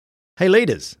Hey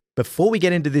leaders, before we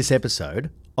get into this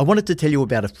episode, I wanted to tell you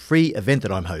about a free event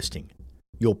that I'm hosting,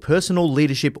 your Personal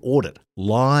Leadership Audit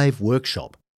live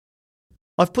workshop.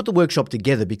 I've put the workshop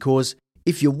together because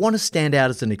if you want to stand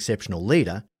out as an exceptional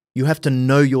leader, you have to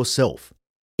know yourself,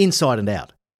 inside and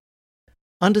out.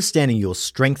 Understanding your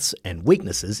strengths and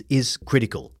weaknesses is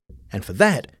critical, and for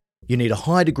that, you need a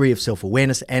high degree of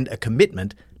self-awareness and a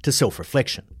commitment to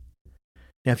self-reflection.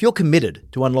 Now, if you're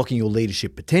committed to unlocking your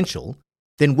leadership potential,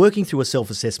 then working through a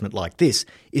self-assessment like this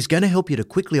is going to help you to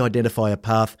quickly identify a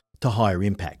path to higher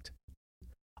impact.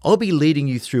 I'll be leading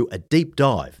you through a deep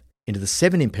dive into the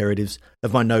 7 imperatives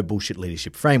of my No Bullshit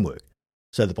Leadership framework,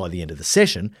 so that by the end of the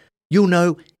session, you'll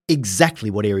know exactly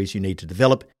what areas you need to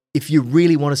develop if you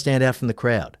really want to stand out from the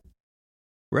crowd.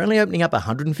 We're only opening up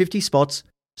 150 spots,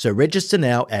 so register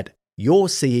now at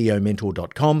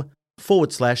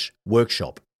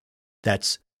yourceomentor.com/workshop.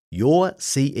 That's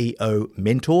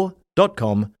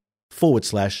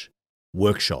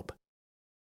yourceomentor.com/workshop.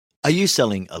 Are you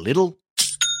selling a little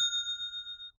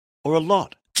or a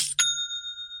lot?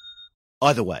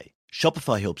 Either way,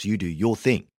 Shopify helps you do your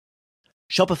thing.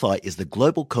 Shopify is the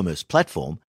global commerce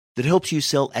platform that helps you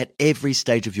sell at every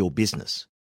stage of your business.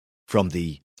 From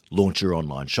the launch your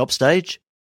online shop stage,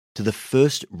 to the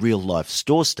first real-life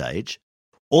store stage,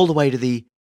 all the way to the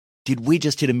did we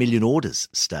just hit 1 million orders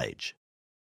stage.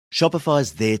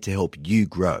 Shopify's there to help you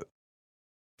grow.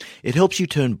 It helps you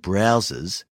turn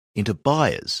browsers into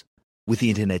buyers with the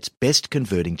internet's best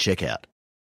converting checkout.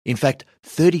 In fact,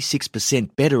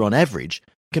 36% better on average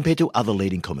compared to other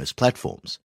leading commerce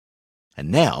platforms. And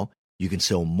now you can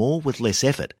sell more with less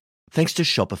effort thanks to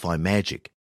Shopify Magic,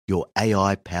 your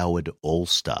AI-powered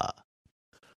all-star.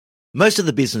 Most of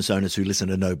the business owners who listen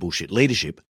to No Bullshit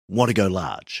Leadership want to go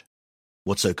large.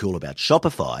 What's so cool about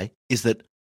Shopify is that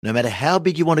no matter how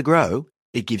big you want to grow,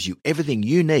 it gives you everything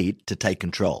you need to take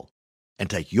control and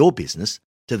take your business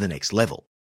to the next level.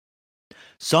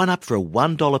 Sign up for a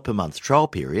 $1 per month trial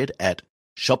period at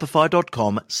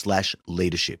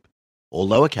shopify.com/leadership, all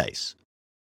lowercase.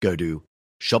 Go to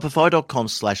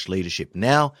shopify.com/leadership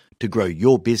now to grow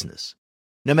your business,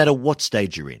 no matter what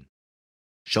stage you're in.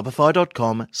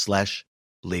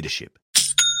 Shopify.com/leadership.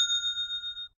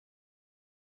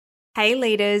 Hey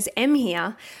leaders, Em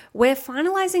here. We're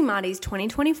finalising Marty's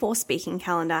 2024 speaking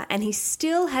calendar and he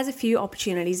still has a few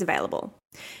opportunities available.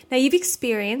 Now you've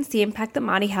experienced the impact that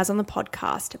Marty has on the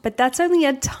podcast, but that's only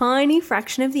a tiny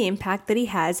fraction of the impact that he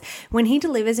has when he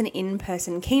delivers an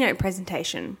in-person keynote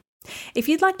presentation. If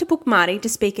you'd like to book Marty to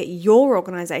speak at your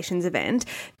organisation's event,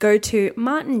 go to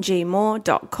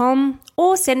martingmoore.com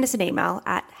or send us an email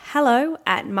at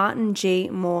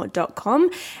hello@martingmoore.com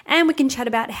and we can chat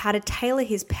about how to tailor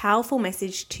his powerful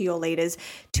message to your leaders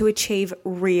to achieve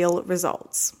real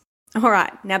results. All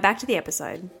right, now back to the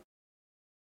episode.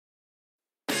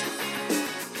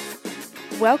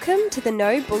 Welcome to the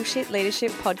No Bullshit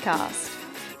Leadership Podcast.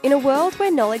 In a world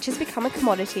where knowledge has become a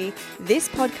commodity, this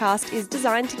podcast is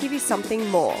designed to give you something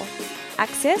more.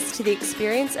 Access to the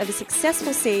experience of a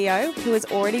successful CEO who has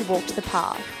already walked the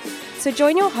path. So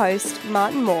join your host,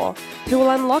 Martin Moore, who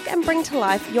will unlock and bring to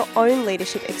life your own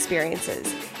leadership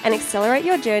experiences and accelerate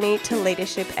your journey to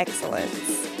leadership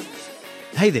excellence.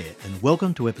 Hey there, and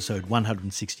welcome to episode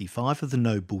 165 of the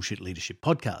No Bullshit Leadership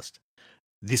Podcast.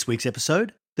 This week's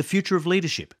episode, The Future of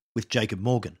Leadership with Jacob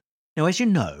Morgan. Now, as you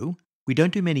know, we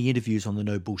don't do many interviews on the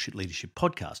No Bullshit Leadership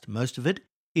Podcast. Most of it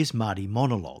is Marty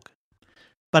monologue.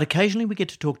 But occasionally we get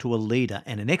to talk to a leader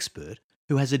and an expert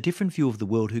who has a different view of the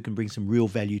world who can bring some real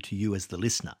value to you as the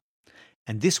listener.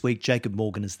 And this week, Jacob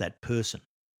Morgan is that person.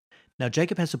 Now,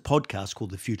 Jacob has a podcast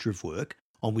called The Future of Work,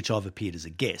 on which I've appeared as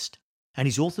a guest, and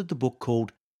he's authored the book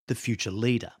called The Future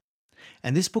Leader.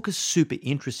 And this book is super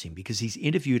interesting because he's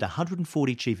interviewed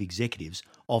 140 chief executives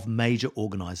of major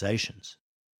organisations.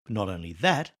 But not only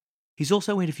that, he's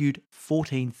also interviewed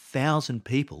 14,000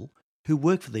 people who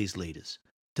work for these leaders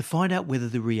to find out whether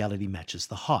the reality matches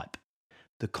the hype.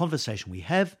 The conversation we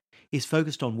have is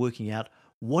focused on working out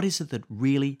what is it that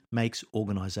really makes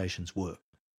organisations work.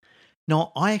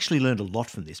 Now, I actually learned a lot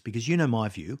from this because you know my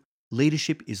view,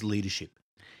 leadership is leadership.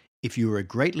 If you were a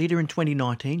great leader in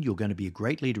 2019, you're going to be a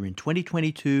great leader in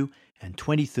 2022 and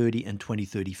 2030 and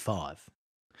 2035.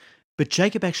 But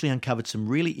Jacob actually uncovered some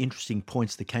really interesting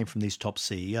points that came from these top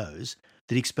CEOs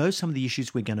that expose some of the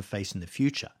issues we're going to face in the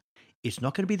future. It's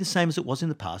not going to be the same as it was in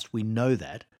the past, we know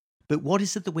that, but what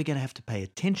is it that we're going to have to pay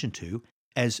attention to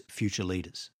as future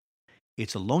leaders?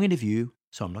 It's a long interview,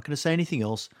 so I'm not going to say anything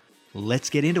else. Let's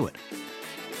get into it.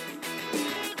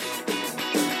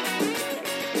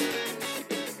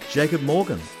 Jacob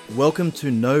Morgan, welcome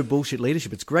to No Bullshit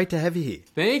Leadership. It's great to have you here.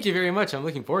 Thank you very much. I'm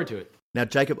looking forward to it. Now,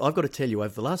 Jacob, I've got to tell you,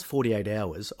 over the last 48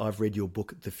 hours, I've read your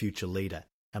book, The Future Leader,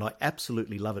 and I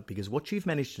absolutely love it because what you've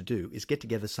managed to do is get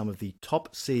together some of the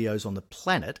top CEOs on the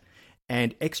planet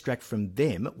and extract from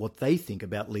them what they think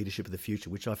about leadership of the future,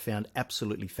 which I found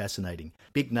absolutely fascinating.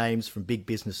 Big names from big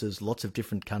businesses, lots of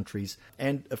different countries,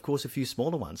 and of course a few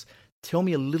smaller ones. Tell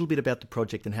me a little bit about the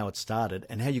project and how it started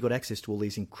and how you got access to all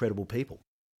these incredible people.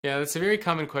 Yeah, that's a very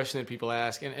common question that people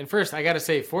ask. And first, I got to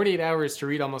say, 48 hours to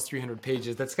read almost 300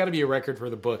 pages, that's got to be a record for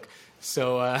the book.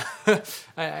 So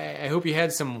I hope you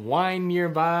had some wine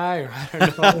nearby, or I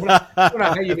don't know, I don't know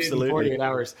how you did in 48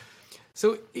 hours.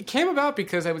 So it came about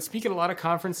because I would speak at a lot of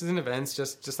conferences and events,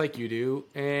 just like you do,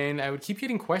 and I would keep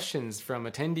getting questions from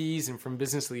attendees and from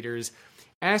business leaders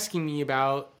asking me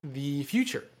about the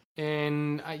future.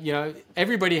 And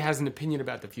everybody has an opinion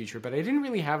about the future, but I didn't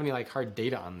really have any hard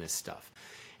data on this stuff.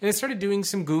 And I started doing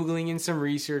some Googling and some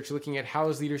research, looking at how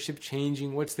is leadership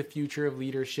changing, what's the future of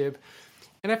leadership.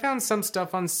 And I found some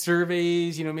stuff on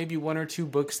surveys, maybe one or two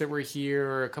books that were here,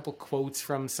 or a couple quotes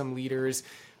from some leaders.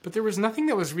 But there was nothing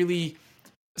that was really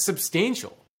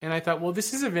substantial. And I thought, well,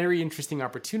 this is a very interesting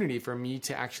opportunity for me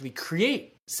to actually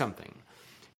create something.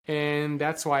 And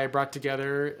that's why I brought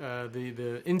together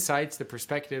the insights, the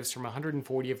perspectives from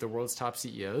 140 of the world's top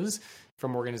CEOs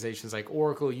from organizations like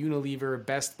Oracle, Unilever,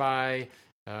 Best Buy,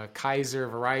 Kaiser,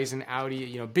 Verizon,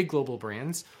 Audi, big global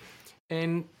brands.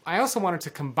 And I also wanted to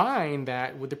combine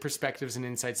that with the perspectives and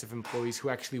insights of employees who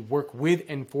actually work with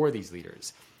and for these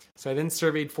leaders. So I then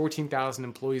surveyed 14,000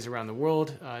 employees around the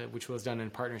world, which was done in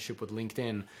partnership with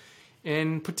LinkedIn,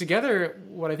 and put together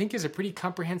what I think is a pretty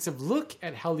comprehensive look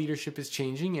at how leadership is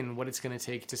changing and what it's going to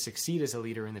take to succeed as a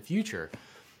leader in the future.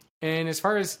 And as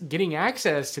far as getting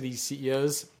access to these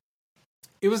CEOs,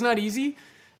 it was not easy.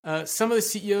 Some of the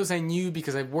CEOs I knew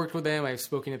because I've worked with them, I've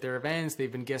spoken at their events,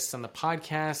 they've been guests on the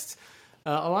podcasts.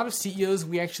 A lot of CEOs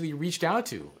we actually reached out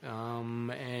to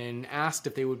and asked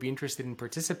if they would be interested in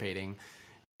participating.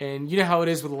 And you know how it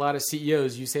is with a lot of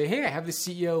CEOs. You say, hey, I have the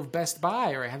CEO of Best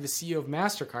Buy, or I have the CEO of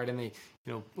MasterCard, and they,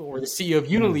 or the CEO of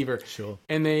Unilever. Sure.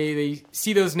 And they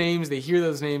see those names, they hear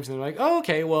those names, and they're like, oh,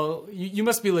 okay, well, you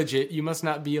must be legit. You must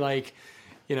not be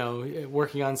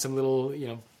working on some little,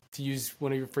 to use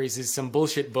one of your phrases, some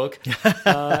bullshit book.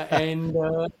 And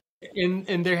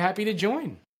they're happy to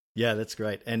join. Yeah, that's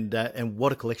great. And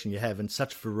what a collection you have, and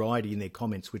such variety in their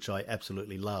comments, which I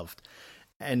absolutely loved.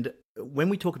 And when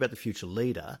we talk about the future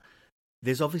leader,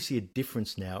 there's obviously a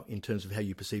difference now in terms of how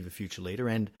you perceive a future leader.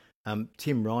 And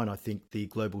Tim Ryan, I think the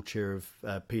global chair of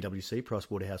PwC,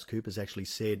 PricewaterhouseCoopers, actually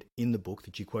said in the book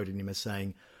that you quoted him as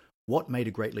saying, what made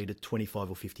a great leader 25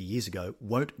 or 50 years ago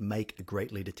won't make a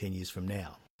great leader 10 years from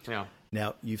now. Yeah.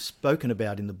 Now, you've spoken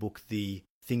about in the book the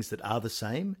things that are the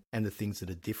same and the things that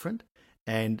are different.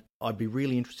 And I'd be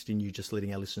really interested in you just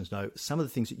letting our listeners know some of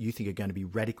the things that you think are going to be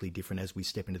radically different as we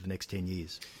step into the next 10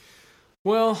 years.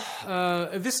 Well,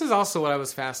 this is also what I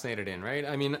was fascinated in, right?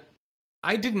 I mean,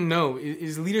 I didn't know,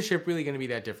 is leadership really going to be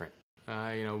that different?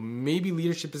 Maybe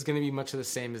leadership is going to be much of the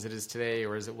same as it is today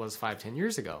or as it was 5-10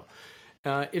 years ago.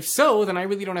 If so, then I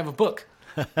really don't have a book.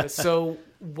 So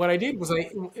what I did was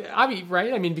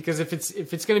right? I mean, because if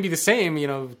it's going to be the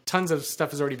same, tons of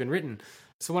stuff has already been written.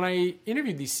 So when I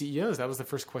interviewed these CEOs, that was the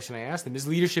first question I asked them, is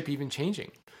leadership even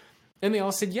changing? And they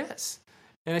all said yes.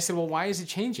 And I said, well, why is it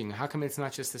changing? How come it's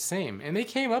not just the same? And they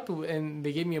came up and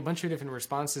they gave me a bunch of different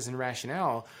responses and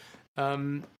rationale,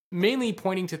 mainly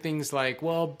pointing to things like,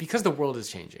 well, because the world is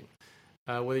changing.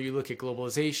 Whether you look at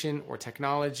globalization or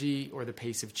technology or the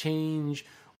pace of change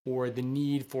or the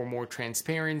need for more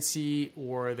transparency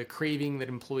or the craving that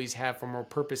employees have for more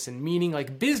purpose and meaning,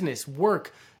 like business,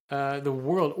 work, the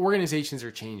world, organizations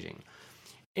are changing.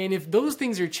 And if those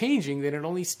things are changing, then it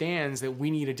only stands that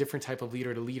we need a different type of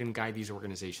leader to lead and guide these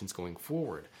organizations going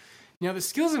forward. Now, the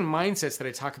skills and mindsets that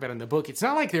I talk about in the book, it's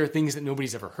not like there are things that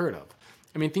nobody's ever heard of.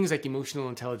 I mean, things like emotional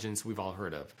intelligence, we've all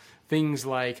heard of. Things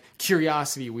like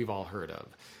curiosity, we've all heard of.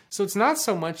 So it's not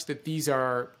so much that these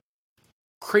are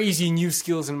crazy new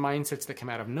skills and mindsets that come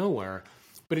out of nowhere,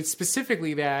 but it's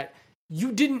specifically that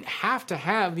you didn't have to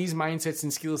have these mindsets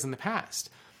and skills in the past.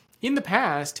 In the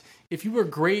past, if you were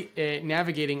great at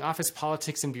navigating office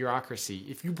politics and bureaucracy,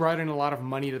 if you brought in a lot of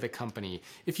money to the company,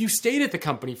 if you stayed at the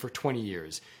company for 20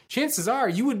 years, chances are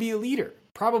you would be a leader,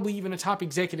 probably even a top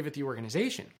executive at the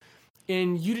organization.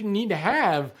 And you didn't need to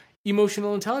have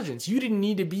emotional intelligence. You didn't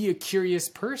need to be a curious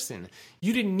person.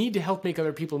 You didn't need to help make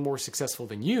other people more successful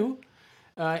than you.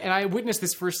 And I witnessed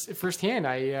this firsthand.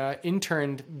 I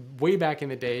interned way back in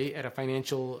the day at a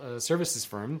financial services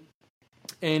firm.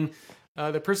 And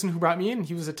the person who brought me in,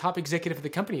 he was a top executive of the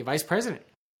company, a vice president.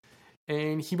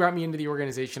 And he brought me into the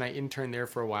organization. I interned there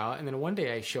for a while. And then one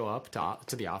day I show up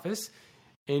to the office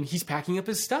and he's packing up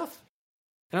his stuff.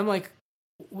 And I'm like,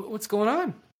 what's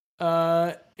going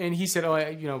on? And he said,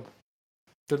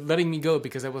 they're letting me go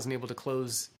because I wasn't able to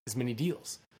close as many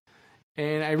deals.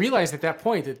 And I realized at that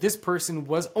point that this person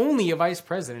was only a vice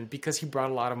president because he brought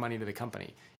a lot of money to the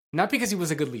company. Not because he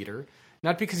was a good leader,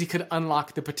 not because he could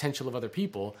unlock the potential of other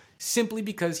people, simply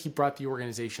because he brought the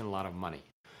organization a lot of money.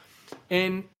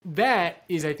 And that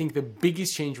is, I think, the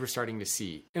biggest change we're starting to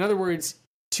see. In other words,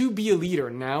 to be a leader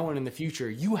now and in the future,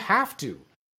 you have to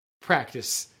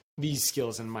practice these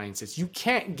skills and mindsets. You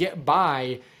can't get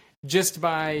by just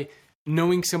by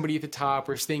knowing somebody at the top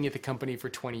or staying at the company for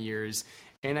 20 years.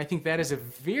 And I think that is a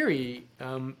very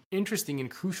interesting and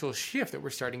crucial shift that we're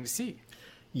starting to see.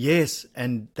 Yes,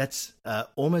 and that's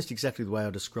almost exactly the way I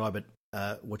describe it,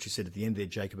 what you said at the end there,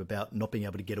 Jacob, about not being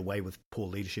able to get away with poor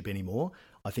leadership anymore.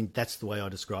 I think that's the way I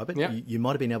describe it. Yeah. You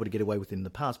might have been able to get away with it in the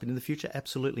past, but in the future,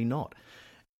 absolutely not.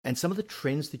 And some of the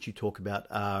trends that you talk about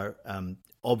are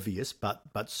obvious, but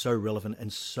so relevant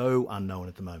and so unknown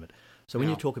at the moment. So when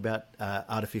you talk about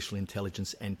artificial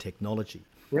intelligence and technology,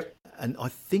 yep. And I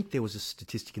think there was a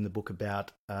statistic in the book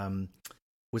about,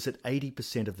 was it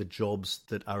 80% of the jobs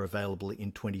that are available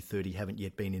in 2030 haven't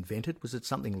yet been invented? Was it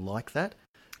something like that?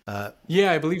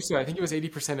 Yeah, I believe so. I think it was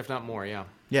 80%, if not more, yeah.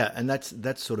 Yeah, and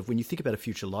that's sort of, when you think about a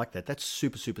future like that, that's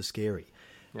super, super scary.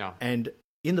 Yeah. And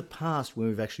in the past, when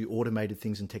we've actually automated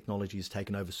things and technology has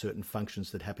taken over certain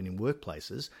functions that happen in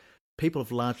workplaces, people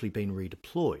have largely been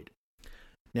redeployed.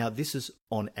 Now, this is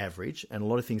on average, and a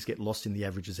lot of things get lost in the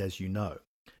averages, as you know.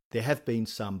 There have been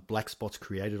some black spots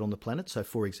created on the planet. So,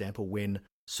 for example, when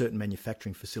certain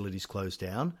manufacturing facilities close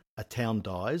down, a town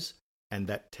dies, and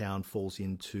that town falls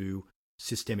into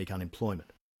systemic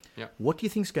unemployment. Yep. What do you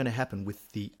think is going to happen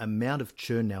with the amount of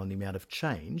churn now and the amount of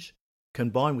change,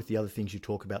 combined with the other things you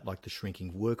talk about, like the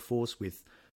shrinking workforce, with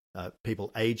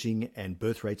people aging and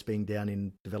birth rates being down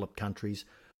in developed countries?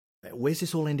 Where's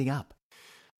this all ending up?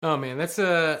 Oh man, that's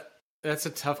a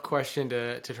tough question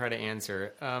to try to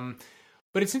answer.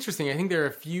 But it's interesting. I think there are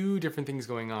a few different things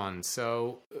going on.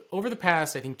 So over the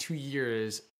past, I think 2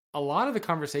 years, a lot of the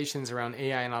conversations around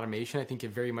AI and automation, I think,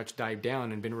 have very much died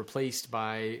down and been replaced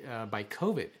by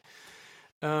COVID.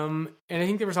 And I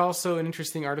think there was also an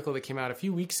interesting article that came out a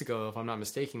few weeks ago, if I'm not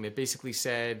mistaken, that basically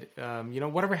said,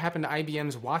 whatever happened to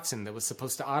IBM's Watson that was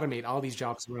supposed to automate all these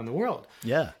jobs around the world?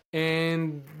 Yeah.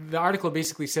 And the article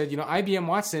basically said, IBM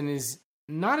Watson is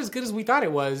not as good as we thought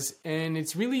it was, and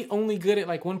it's really only good at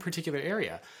like one particular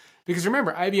area. Because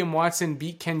remember, IBM Watson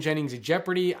beat Ken Jennings at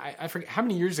Jeopardy. I forget how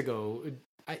many years ago.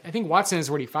 I think Watson is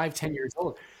already 5-10 years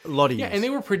old. A lot of years. Yeah, and they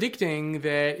were predicting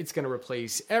that it's going to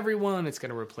replace everyone. It's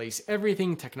going to replace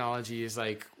everything. Technology is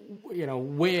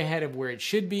way ahead of where it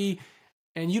should be.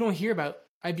 And you don't hear about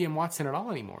IBM Watson at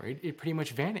all anymore. It pretty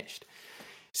much vanished.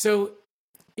 So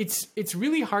it's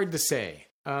really hard to say.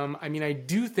 I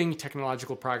do think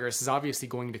technological progress is obviously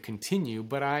going to continue,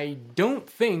 but I don't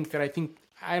think we're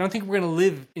going to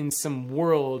live in some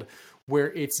world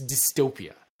where it's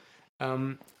dystopia.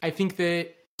 I think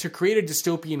that to create a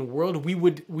dystopian world, we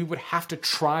would have to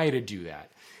try to do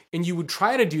that. And you would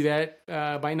try to do that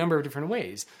by a number of different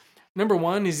ways. Number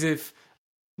one is if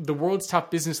the world's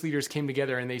top business leaders came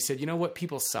together and they said, you know what,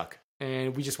 people suck,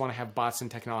 and we just want to have bots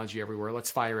and technology everywhere. Let's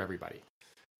fire everybody.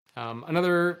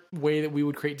 Another way that we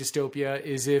would create dystopia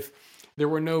is if there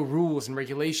were no rules and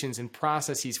regulations and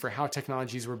processes for how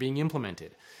technologies were being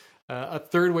implemented. A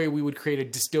third way we would create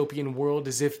a dystopian world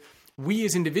is if we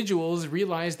as individuals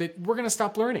realize that we're going to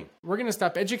stop learning, we're going to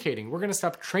stop educating, we're going to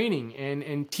stop training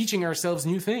and teaching ourselves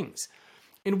new things.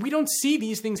 And we don't see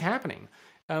these things happening.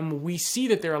 We see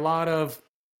that there are a lot of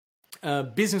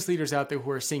business leaders out there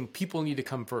who are saying people need to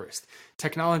come first.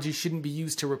 Technology shouldn't be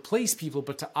used to replace people,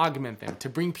 but to augment them, to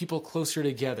bring people closer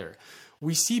together.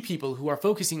 We see people who are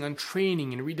focusing on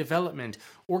training and redevelopment,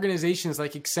 organizations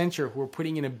like Accenture who are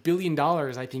putting in $1 billion,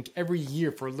 I think, every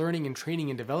year for learning and training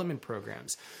and development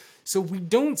programs. So we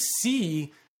don't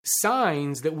see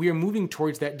signs that we are moving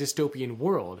towards that dystopian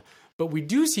world, but we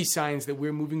do see signs that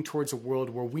we're moving towards a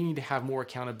world where we need to have more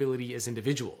accountability as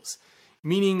individuals,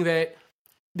 meaning that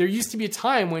there used to be a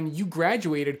time when you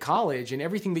graduated college and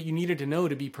everything that you needed to know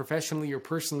to be professionally or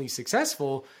personally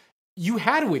successful, you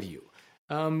had with you.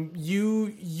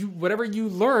 Whatever you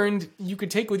learned, you could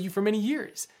take with you for many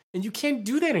years, and you can't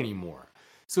do that anymore.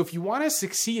 So if you want to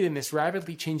succeed in this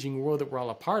rapidly changing world that we're all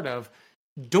a part of,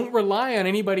 don't rely on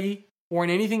anybody or on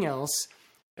anything else.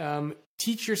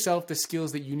 Teach yourself the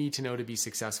skills that you need to know to be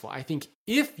successful. I think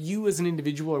if you as an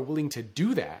individual are willing to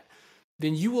do that,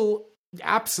 then you will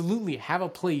absolutely have a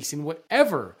place in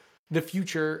whatever the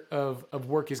future of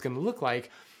work is going to look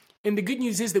like. And the good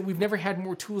news is that we've never had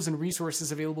more tools and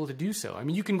resources available to do so. I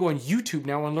mean, you can go on YouTube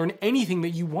now and learn anything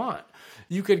that you want.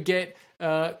 You could get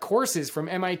courses from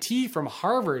MIT, from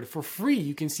Harvard for free.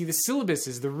 You can see the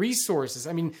syllabuses, the resources.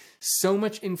 I mean, so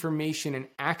much information and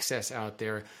access out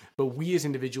there. But we as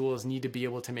individuals need to be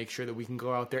able to make sure that we can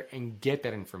go out there and get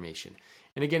that information.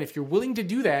 And again, if you're willing to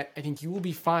do that, I think you will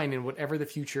be fine in whatever the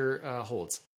future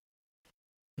holds.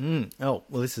 Oh,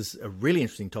 well, this is a really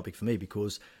interesting topic for me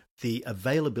because the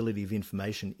availability of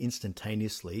information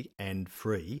instantaneously and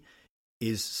free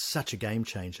is such a game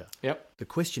changer. Yep. The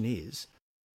question is,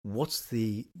 what's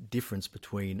the difference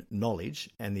between knowledge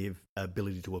and the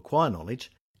ability to acquire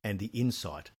knowledge and the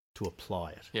insight to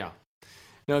apply it? Yeah.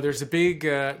 No, there's a big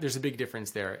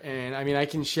difference there. And I mean, I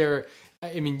can share,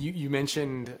 I mean, you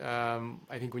mentioned,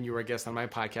 I think when you were a guest on my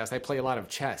podcast, I play a lot of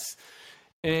chess.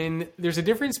 And there's a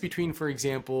difference between, for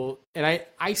example, and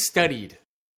I studied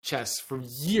chess for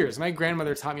years. My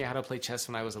grandmother taught me how to play chess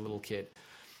when I was a little kid.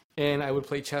 And I would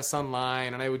play chess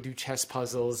online and I would do chess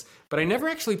puzzles, but I never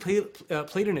actually played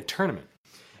in a tournament.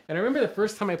 And I remember the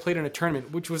first time I played in a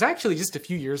tournament, which was actually just a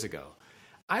few years ago.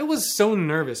 I was so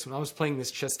nervous when I was playing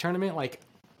this chess tournament. Like,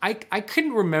 I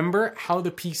couldn't remember how the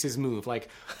pieces move. Like,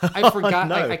 I forgot.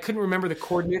 No. I couldn't remember the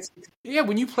coordinates. Yeah,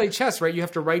 when you play chess, right, you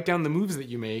have to write down the moves that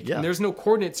you make. Yeah. And there's no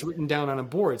coordinates written down on a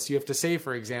board. So you have to say,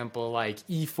 for example, like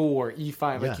E4,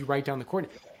 E5, like you write down the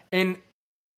coordinate. And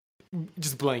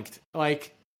just blanked.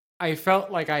 Like, I felt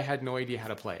like I had no idea how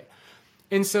to play.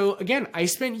 And so, again, I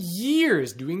spent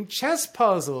years doing chess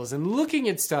puzzles and looking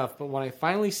at stuff. But when I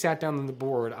finally sat down on the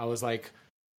board, I was like,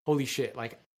 holy shit,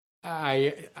 like,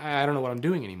 I don't know what I'm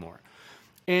doing anymore.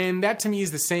 And that to me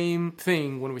is the same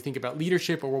thing when we think about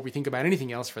leadership or when we think about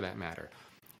anything else for that matter.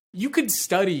 You could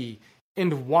study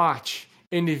and watch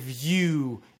and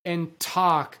view and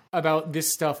talk about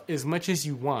this stuff as much as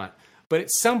you want. But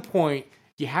at some point,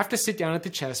 you have to sit down at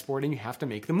the chessboard and you have to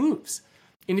make the moves.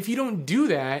 And if you don't do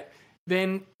that,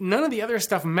 then none of the other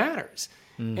stuff matters.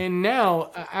 And now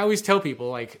I always tell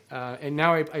people, like, and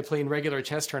now I play in regular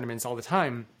chess tournaments all the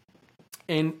time.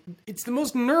 And it's the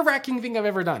most nerve-wracking thing I've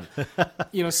ever done.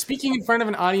 You know, speaking in front of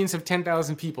an audience of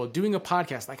 10,000 people, doing a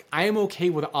podcast, like, I am okay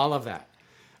with all of that.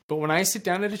 But when I sit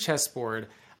down at a chessboard,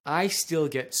 I still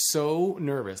get so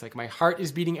nervous. Like, my heart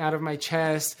is beating out of my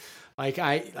chest.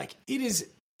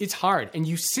 It's hard. And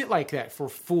you sit like that for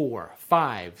 4,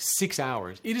 5, 6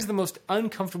 hours. It is the most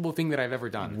uncomfortable thing that I've ever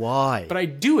done. Why? But I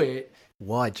do it.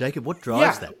 Why, Jacob? What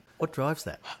drives that? What drives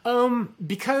that?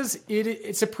 Because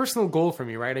it's a personal goal for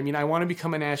me, right? I mean, I want to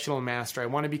become a national master. I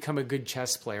want to become a good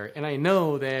chess player. And I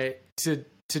know that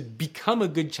to become a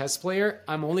good chess player,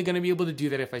 I'm only going to be able to do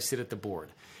that if I sit at the board.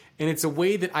 And it's a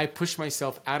way that I push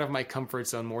myself out of my comfort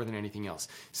zone more than anything else.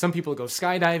 Some people go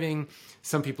skydiving.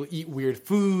 Some people eat weird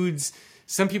foods.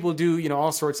 Some people do, you know,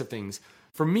 all sorts of things.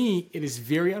 For me, it is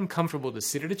very uncomfortable to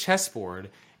sit at a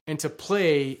chessboard and to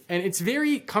play, and it's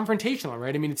very confrontational,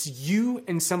 right? I mean, it's you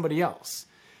and somebody else.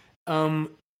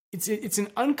 It's an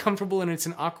uncomfortable and it's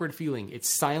an awkward feeling. It's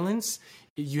silence.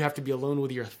 You have to be alone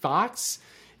with your thoughts.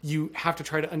 You have to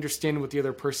try to understand what the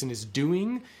other person is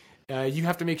doing. You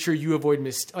have to make sure you avoid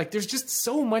mistakes. Like, there's just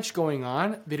so much going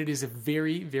on that it is a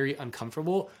very, very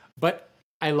uncomfortable, but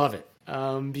I love it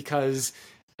because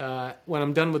when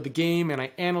I'm done with the game and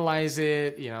I analyze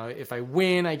it, you know, if I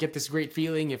win, I get this great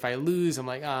feeling. If I lose, I'm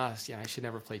like, I should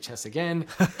never play chess again.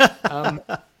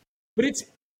 But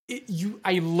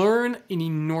I learn an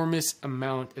enormous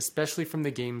amount, especially from the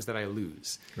games that I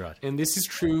lose. Right. And this is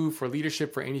true for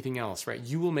leadership, for anything else, right?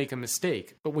 You will make a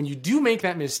mistake. But when you do make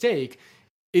that mistake,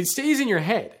 it stays in your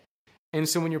head. And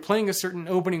so when you're playing a certain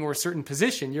opening or a certain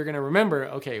position, you're going to remember,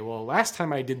 okay, well, last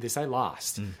time I did this, I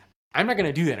lost. I'm not going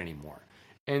to do that anymore.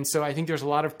 And so I think there's a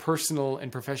lot of personal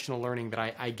and professional learning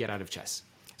that I get out of chess.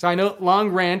 So I know, long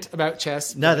rant about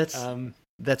chess. No, but,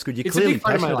 that's good. You're it's clearly a big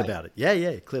part of my passionate life. about it.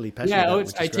 Yeah, clearly passionate about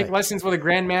it. I take lessons with a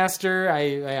grandmaster.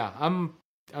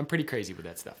 I'm pretty crazy with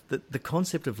that stuff. The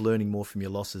concept of learning more from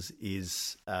your losses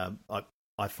is,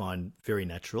 I find, very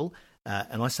natural.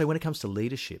 And I say when it comes to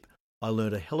leadership, I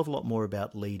learned a hell of a lot more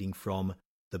about leading from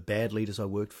the bad leaders I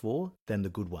worked for than the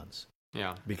good ones.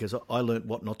 Yeah. Because I learned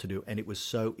what not to do, and it was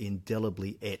so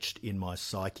indelibly etched in my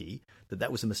psyche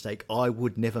that was a mistake I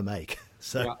would never make.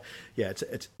 So,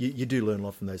 you do learn a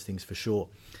lot from those things for sure.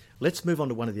 Let's move on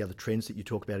to one of the other trends that you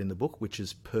talk about in the book, which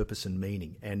is purpose and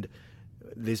meaning. And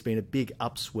there's been a big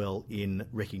upswell in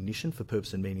recognition for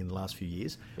purpose and meaning in the last few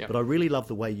years. Yep. But I really love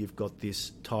the way you've got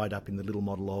this tied up in the little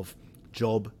model of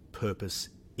job, purpose,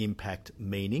 impact,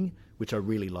 meaning, which I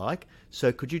really like.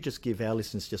 So could you just give our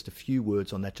listeners just a few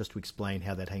words on that just to explain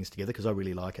how that hangs together? Because I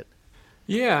really like it.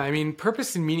 Yeah, I mean,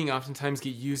 purpose and meaning oftentimes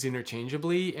get used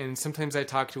interchangeably. And sometimes I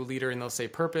talk to a leader and they'll say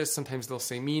purpose, sometimes they'll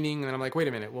say meaning. And then I'm like, wait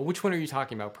a minute, well, which one are you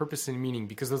talking about, purpose and meaning?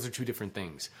 Because those are two different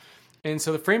things. And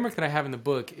so the framework that I have in the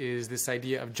book is this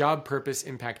idea of job, purpose,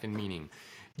 impact, and meaning.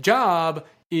 Job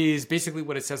is basically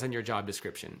what it says on your job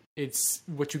description. It's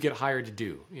what you get hired to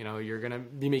do. You know, you're going to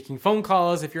be making phone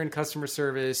calls if you're in customer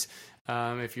service.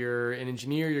 If you're an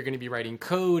engineer, you're going to be writing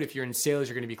code. If you're in sales,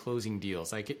 you're going to be closing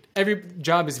deals. Every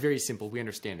job is very simple. We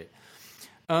understand it.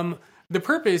 The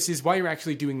purpose is why you're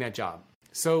actually doing that job.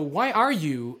 So why are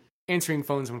you answering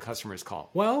phones when customers call?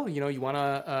 Well, you know, you want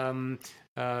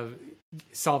to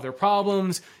solve their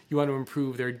problems. You want to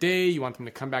improve their day. You want them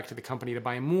to come back to the company to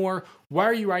buy more. Why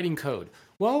are you writing code?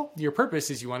 Well, your purpose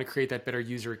is you want to create that better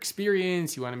user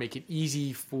experience. You want to make it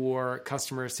easy for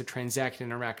customers to transact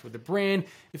and interact with the brand.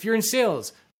 If you're in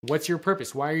sales, what's your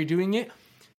purpose? Why are you doing it?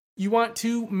 You want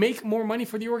to make more money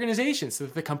for the organization so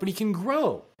that the company can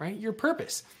grow, right? Your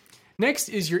purpose. Next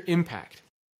is your impact.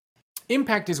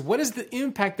 Impact is, what is the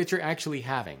impact that you're actually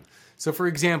having? So for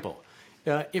example,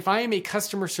 if I am a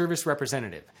customer service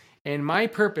representative and my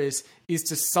purpose is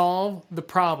to solve the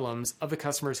problems of the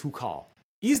customers who call,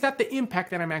 is that the impact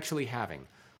that I'm actually having?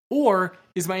 Or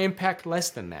is my impact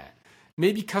less than that?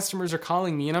 Maybe customers are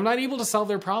calling me and I'm not able to solve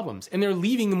their problems and they're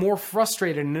leaving more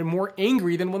frustrated and more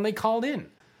angry than when they called in.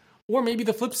 Or maybe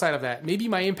the flip side of that, maybe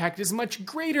my impact is much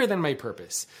greater than my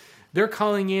purpose. They're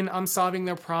calling in, I'm solving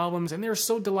their problems, and they're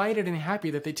so delighted and happy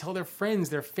that they tell their friends,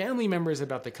 their family members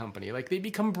about the company. Like, they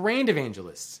become brand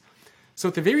evangelists. So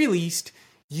at the very least,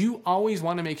 you always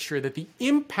want to make sure that the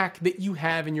impact that you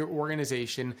have in your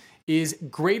organization is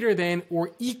greater than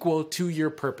or equal to your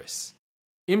purpose.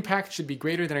 Impact should be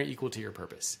greater than or equal to your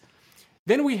purpose.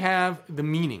 Then we have the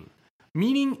meaning.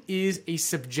 Meaning is a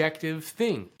subjective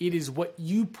thing. It is what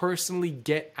you personally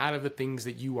get out of the things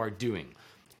that you are doing.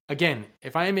 Again,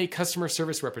 if I am a customer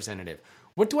service representative,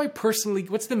 what's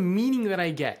the meaning that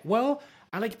I get? Well,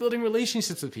 I like building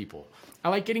relationships with people. I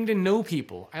like getting to know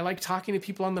people. I like talking to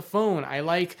people on the phone. I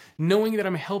like knowing that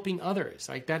I'm helping others.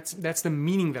 Like that's the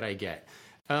meaning that I get.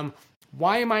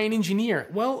 Why am I an engineer?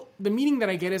 Well, the meaning that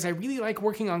I get is I really like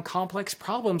working on complex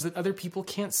problems that other people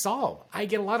can't solve. I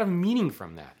get a lot of meaning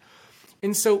from that.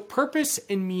 And so purpose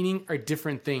and meaning are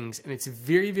different things. And it's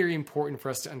very, very important for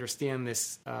us to understand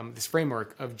this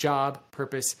framework of job,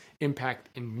 purpose, impact,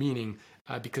 and meaning,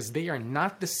 because they are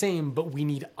not the same, but we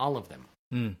need all of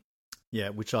them. Yeah,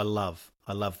 which I love.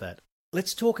 I love that.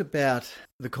 Let's talk about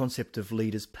the concept of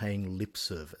leaders paying lip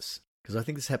service, because I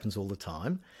think this happens all the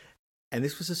time. And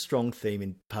this was a strong theme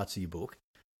in parts of your book.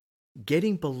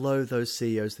 Getting below those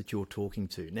CEOs that you're talking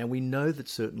to. Now, we know that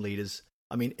certain leaders,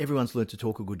 I mean, everyone's learned to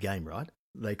talk a good game, right?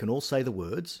 They can all say the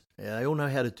words. They all know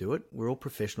how to do it. We're all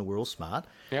professional. We're all smart.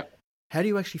 Yep. How do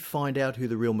you actually find out who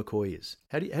the real McCoy is?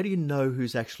 How do you know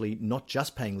who's actually not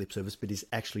just paying lip service, but is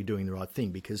actually doing the right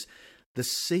thing? Because the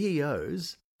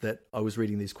CEOs that I was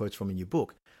reading these quotes from in your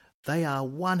book, they are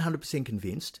 100%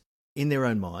 convinced in their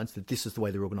own minds that this is the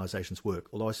way their organisations work.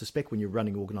 Although I suspect when you're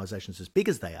running organisations as big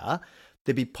as they are,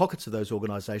 there'd be pockets of those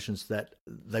organisations that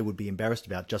they would be embarrassed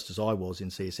about, just as I was in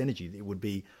CS Energy. It would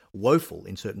be woeful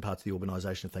in certain parts of the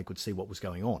organisation if they could see what was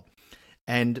going on.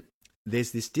 And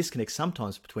there's this disconnect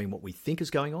sometimes between what we think is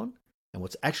going on and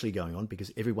what's actually going on, because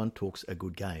everyone talks a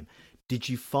good game. Did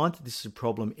you find that this is a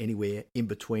problem anywhere in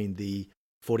between the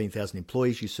 14,000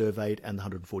 employees you surveyed and the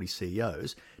 140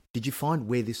 CEOs? Did you find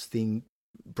where this thing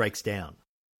breaks down?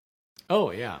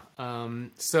 Oh, yeah.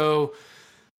 So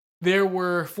there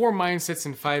were 4 mindsets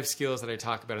and 5 skills that I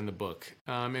talk about in the book.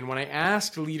 And when I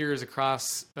asked leaders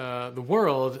across the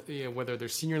world, whether they're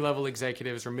senior level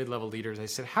executives or mid-level leaders, I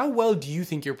said, how well do you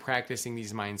think you're practicing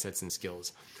these mindsets and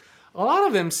skills? A lot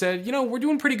of them said, we're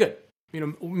doing pretty good.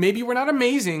 Maybe we're not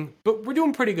amazing, but we're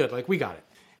doing pretty good. Like, we got it.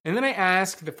 And then I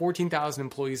asked the 14,000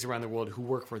 employees around the world who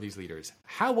work for these leaders,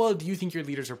 how well do you think your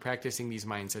leaders are practicing these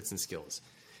mindsets and skills?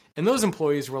 And those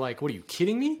employees were like, what, are you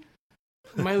kidding me?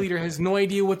 My leader has no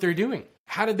idea what they're doing.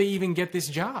 How did they even get this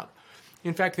job?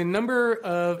 In fact, the number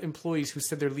of employees who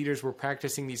said their leaders were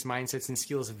practicing these mindsets and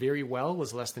skills very well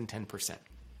was less than 10%.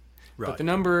 Right. But the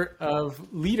number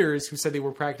of leaders who said they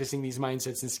were practicing these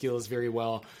mindsets and skills very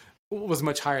well was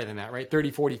much higher than that, right?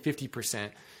 30, 40, 50%.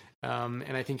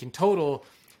 And I think in total,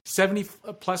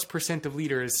 70+% of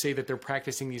leaders say that they're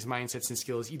practicing these mindsets and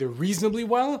skills either reasonably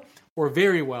well or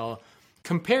very well,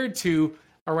 compared to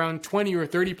around 20 or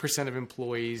 30% of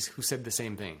employees who said the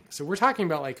same thing. So we're talking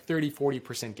about like 30,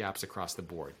 40% gaps across the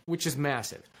board, which is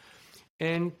massive.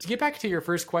 And to get back to your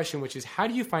first question, which is how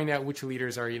do you find out which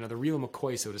leaders are, the real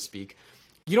McCoy, so to speak?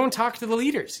 You don't talk to the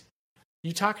leaders.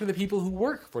 You talk to the people who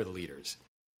work for the leaders.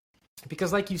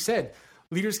 Because like you said,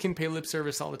 leaders can pay lip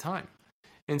service all the time.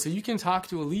 And so you can talk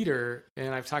to a leader,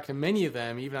 and I've talked to many of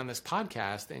them, even on this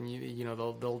podcast, and you know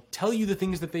they'll tell you the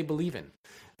things that they believe in.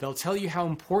 They'll tell you how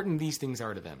important these things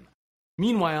are to them.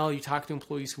 Meanwhile, you talk to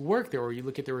employees who work there, or you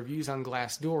look at their reviews on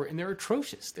Glassdoor, and they're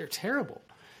atrocious. They're terrible.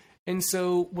 And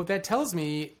so what that tells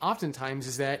me oftentimes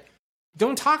is that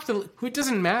don't talk to who it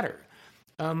doesn't matter.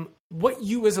 What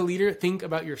you as a leader think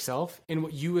about yourself and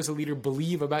what you as a leader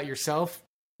believe about yourself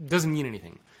doesn't mean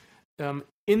anything.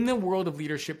 In the world of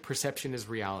leadership, perception is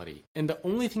reality. And the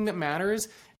only thing that matters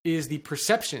is the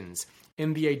perceptions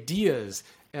and the ideas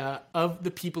of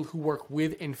the people who work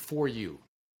with and for you,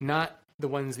 not the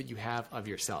ones that you have of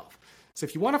yourself. So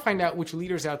if you want to find out which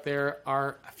leaders out there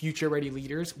are future-ready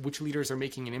leaders, which leaders are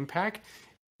making an impact,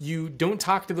 you don't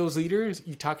talk to those leaders,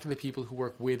 you talk to the people who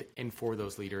work with and for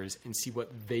those leaders and see what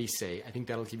they say. I think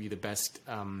that'll give you the best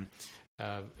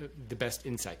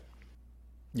insight.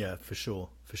 Yeah, for sure.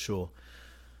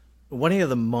 One of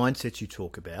the mindsets you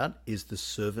talk about is the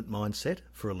servant mindset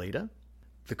for a leader.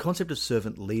 The concept of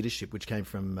servant leadership, which came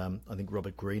from, I think,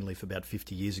 Robert Greenleaf about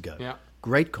 50 years ago. Yeah.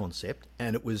 Great concept,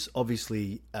 and it was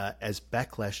obviously as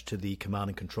backlash to the command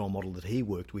and control model that he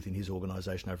worked with in his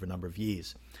organisation over a number of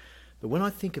years. But when I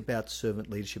think about servant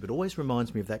leadership, it always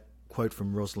reminds me of that quote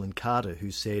from Rosalind Carter,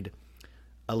 who said,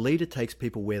 "A leader takes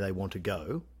people where they want to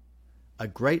go. A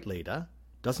great leader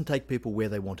doesn't take people where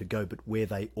they want to go, but where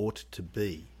they ought to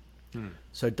be."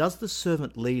 So does the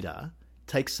servant leader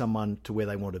take someone to where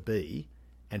they want to be?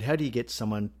 And how do you get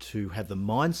someone to have the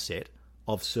mindset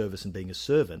of service and being a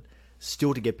servant,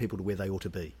 still to get people to where they ought to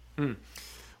be?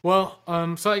 Well,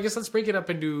 so I guess let's break it up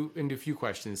into a few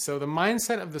questions. So the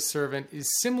mindset of the servant is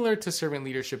similar to servant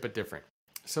leadership, but different.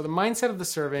 So the mindset of the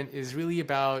servant is really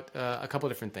about a couple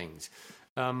different things.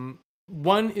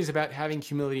 One is about having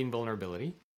humility and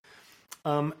vulnerability.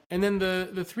 And then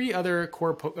the three other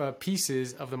core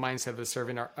pieces of the mindset of the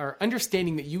servant are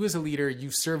understanding that you as a leader,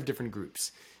 you serve different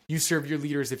groups. You serve your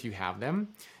leaders if you have them.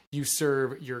 You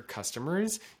serve your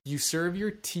customers. You serve your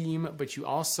team, but you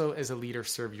also, as a leader,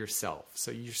 serve yourself.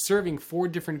 So you're serving 4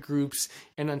 different groups,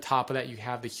 and on top of that, you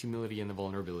have the humility and the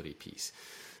vulnerability piece.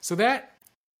 So that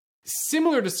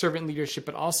similar to servant leadership,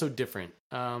 but also different.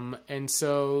 And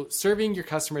so serving your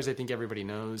customers, I think everybody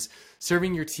knows.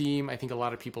 Serving your team, I think a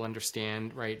lot of people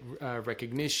understand, right?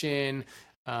 Recognition.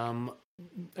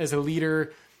 As a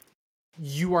leader,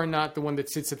 you are not the one that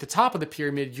sits at the top of the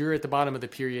pyramid. You're at the bottom of the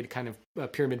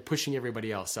pyramid, pushing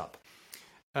everybody else up.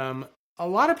 A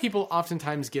lot of people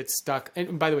oftentimes get stuck.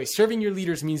 And by the way, serving your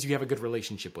leaders means you have a good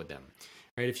relationship with them.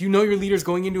 Right? If you know your leader's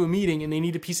going into a meeting and they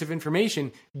need a piece of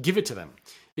information, give it to them.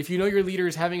 If you know your leader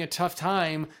is having a tough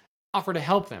time, offer to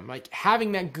help them. Like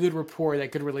having that good rapport,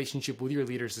 that good relationship with your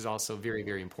leaders is also very,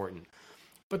 very important.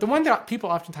 But the one that people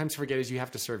oftentimes forget is you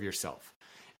have to serve yourself.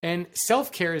 And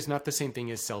self-care is not the same thing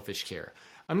as selfish care.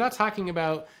 I'm not talking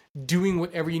about doing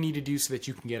whatever you need to do so that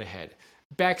you can get ahead.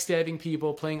 Backstabbing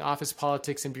people, playing office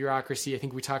politics and bureaucracy. I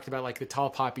think we talked about like the tall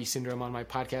poppy syndrome on my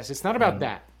podcast. It's not about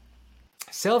that.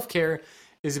 Self-care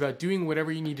is about doing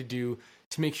whatever you need to do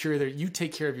to make sure that you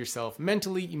take care of yourself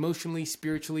mentally, emotionally,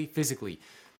 spiritually, physically.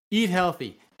 Eat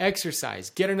healthy,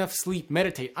 exercise, get enough sleep,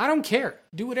 meditate. I don't care.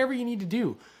 Do whatever you need to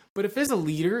do. But if as a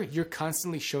leader, you're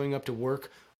constantly showing up to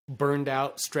work burned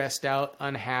out, stressed out,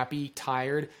 unhappy,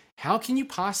 tired, how can you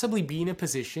possibly be in a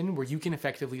position where you can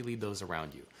effectively lead those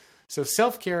around you? So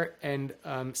self-care and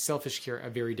selfish care are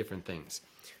very different things.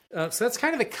 So that's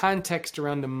kind of the context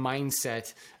around the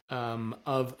mindset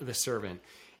of the servant.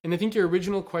 And I think your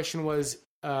original question was,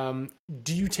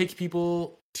 do you take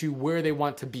people to where they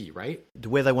want to be, right? To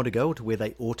where they want to go or to where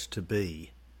they ought to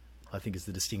be, I think is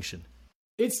the distinction.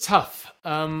 It's tough.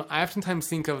 I oftentimes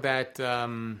think of that...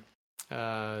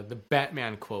 the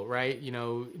Batman quote, right? You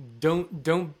know,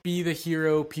 don't be the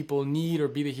hero people need or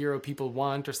be the hero people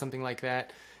want or something like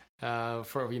that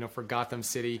for Gotham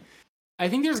City. I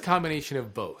think there's a combination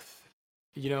of both.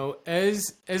 You know,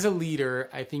 as a leader,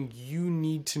 I think you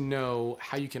need to know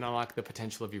how you can unlock the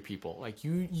potential of your people. Like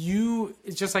you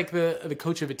it's just like the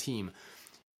coach of a team.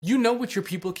 You know what your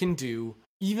people can do,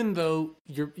 even though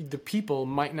the people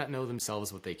might not know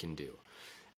themselves what they can do.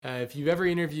 If you've ever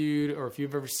interviewed or if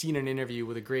you've ever seen an interview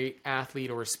with a great athlete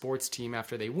or a sports team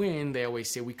after they win, they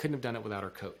always say, we couldn't have done it without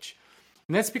our coach.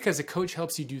 And that's because a coach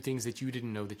helps you do things that you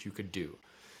didn't know that you could do.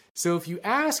 So if you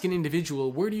ask an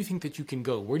individual, where do you think that you can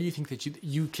go? Where do you think that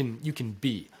you can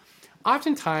be?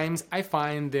 Oftentimes, I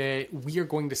find that we are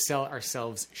going to sell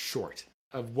ourselves short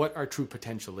of what our true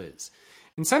potential is.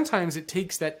 And sometimes it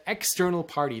takes that external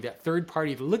party, that third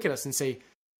party to look at us and say,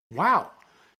 wow,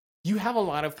 you have a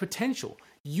lot of potential.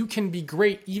 You can be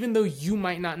great, even though you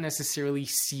might not necessarily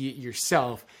see it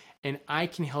yourself. and I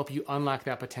can help you unlock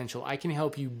that potential. I can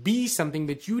help you be something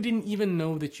that you didn't even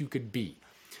know that you could be.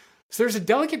 So there's a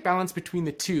delicate balance between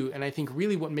the two, and I think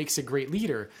really what makes a great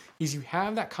leader is you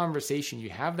have that conversation, you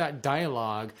have that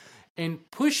dialogue, and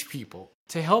push people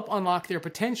to help unlock their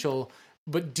potential,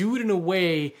 but do it in a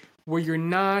way where you're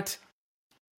not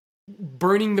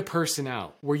burning the person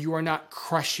out, where you are not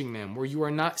crushing them, where you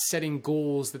are not setting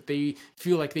goals that they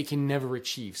feel like they can never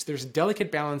achieve. So there's a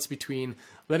delicate balance between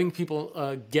letting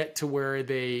people get to where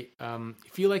they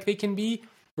feel like they can be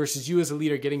versus you as a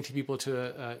leader getting to people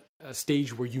to a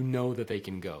stage where you know that they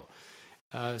can go.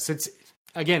 So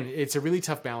it's a really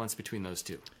tough balance between those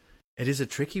two. It is a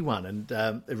tricky one, and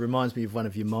it reminds me of one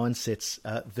of your mindsets,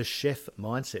 the chef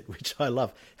mindset, which I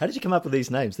love. How did you come up with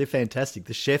these names? They're fantastic.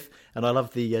 The chef, and I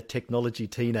love the technology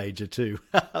teenager too.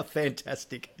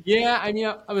 Fantastic. Yeah, I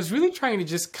mean, I was really trying to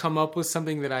just come up with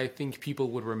something that I think people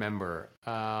would remember.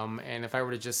 And if I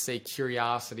were to just say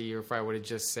curiosity, or if I were to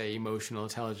just say emotional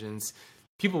intelligence,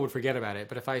 people would forget about it.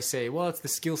 But if I say, well, it's the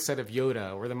skill set of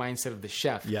Yoda or the mindset of the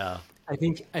chef, yeah, I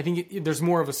think there's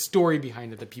more of a story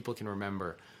behind it that people can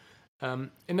remember.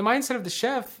 And the mindset of the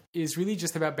chef is really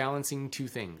just about balancing two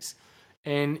things.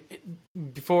 And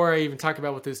before I even talk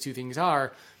about what those two things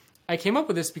are, I came up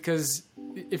with this because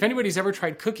if anybody's ever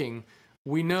tried cooking,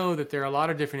 we know that there are a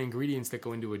lot of different ingredients that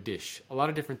go into a dish, a lot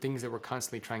of different things that we're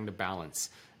constantly trying to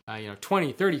balance.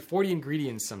 20, 30, 40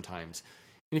 ingredients sometimes.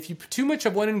 And if you put too much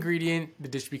of one ingredient, the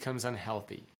dish becomes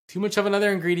unhealthy. Too much of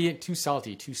another ingredient, too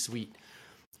salty, too sweet.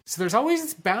 So there's always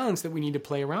this balance that we need to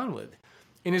play around with.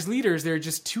 And as leaders, there are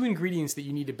just two ingredients that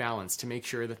you need to balance to make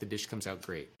sure that the dish comes out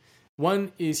great.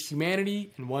 One is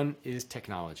humanity and one is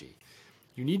technology.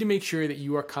 You need to make sure that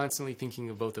you are constantly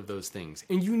thinking of both of those things.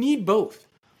 And you need both.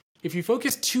 If you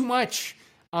focus too much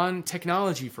on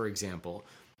technology, for example,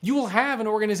 you will have an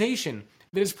organization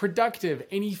that is productive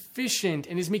and efficient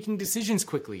and is making decisions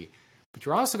quickly. But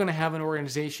you're also going to have an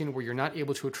organization where you're not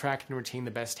able to attract and retain the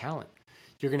best talent.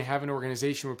 You're going to have an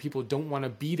organization where people don't want to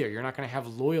be there. You're not going to have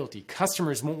loyalty.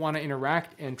 Customers won't want to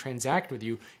interact and transact with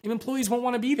you, and employees won't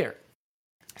want to be there.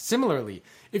 Similarly,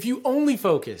 if you only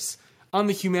focus on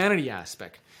the humanity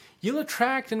aspect, you'll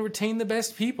attract and retain the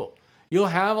best people. You'll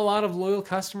have a lot of loyal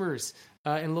customers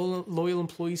and loyal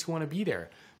employees who want to be there,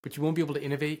 but you won't be able to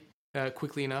innovate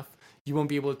quickly enough. You won't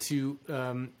be able to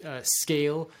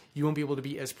scale. You won't be able to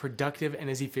be as productive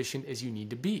and as efficient as you need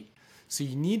to be. So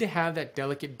you need to have that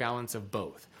delicate balance of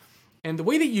both. And the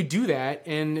way that you do that,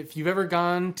 and if you've ever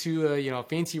gone to a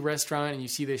fancy restaurant and you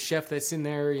see the chef that's in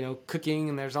there, cooking,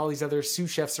 and there's all these other sous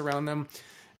chefs around them,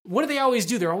 what do they always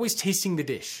do? They're always tasting the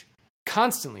dish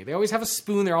constantly. They always have a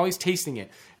spoon. They're always tasting it.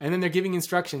 And then they're giving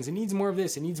instructions. It needs more of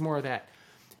this. It needs more of that.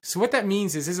 So what that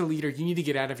means is, as a leader, you need to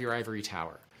get out of your ivory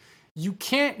tower. You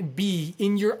can't be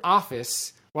in your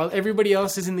office while everybody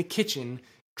else is in the kitchen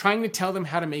trying to tell them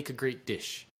how to make a great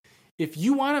dish. If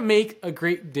you want to make a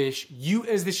great dish, you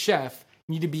as the chef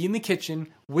need to be in the kitchen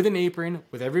with an apron,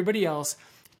 with everybody else,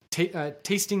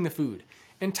 tasting the food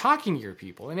and talking to your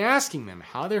people and asking them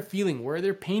how they're feeling, where are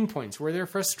their pain points, where are their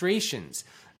frustrations,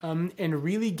 and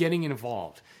really getting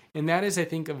involved. And that is, I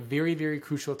think, a very, very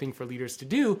crucial thing for leaders to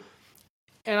do.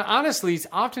 And honestly, it's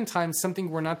oftentimes something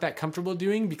we're not that comfortable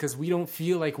doing because we don't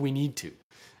feel like we need to.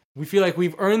 We feel like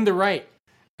we've earned the right,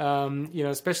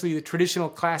 especially the traditional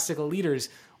classical leaders.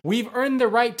 We've earned the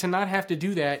right to not have to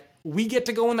do that. We get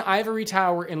to go in the ivory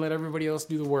tower and let everybody else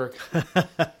do the work.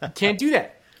 Can't do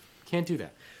that. Can't do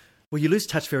that. Well, you lose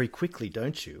touch very quickly,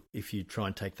 don't you, if you try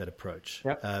and take that approach?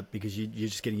 Yep. Because you're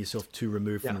just getting yourself too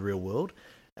removed from the real world.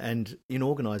 And in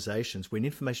organisations, when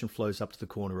information flows up to the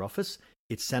corner office,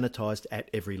 it's sanitised at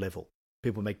every level.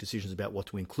 People make decisions about what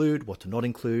to include, what to not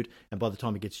include, and by the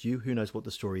time it gets you, who knows what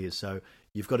the story is. So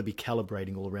you've got to be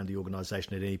calibrating all around the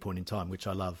organisation at any point in time, which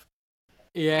I love.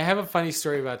 Yeah, I have a funny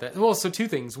story about that. Well, so two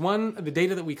things. One, the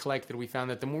data that we collected, we found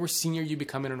that the more senior you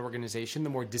become in an organization, the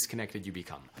more disconnected you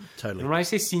become. Totally. And when I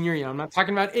say senior, I'm not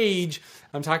talking about age.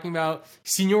 I'm talking about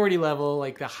seniority level.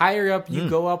 Like the higher up you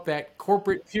go up that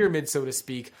corporate pyramid, so to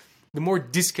speak, the more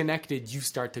disconnected you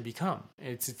start to become.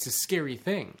 It's a scary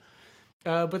thing.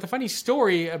 But the funny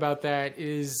story about that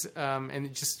is,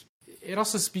 and it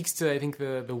also speaks to, I think,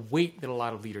 the weight that a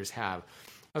lot of leaders have.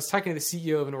 I was talking to the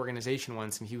CEO of an organization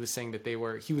once, and he was saying that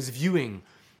he was viewing,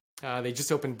 they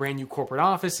just opened brand new corporate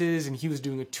offices, and he was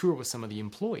doing a tour with some of the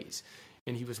employees.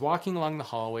 And he was walking along the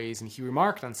hallways, and he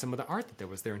remarked on some of the art that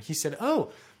was there. And he said,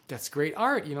 "Oh, that's great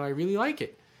art. I really like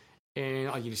it."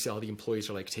 And you see all the employees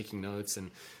are like taking notes, and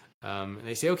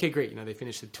they say, "Okay, great." They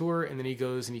finish the tour, and then he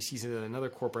goes and he sees another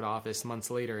corporate office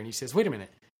months later, and he says, "Wait a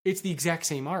minute, it's the exact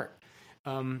same art.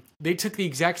 They took the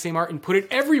exact same art and put it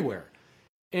everywhere."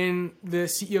 And the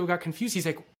CEO got confused. He's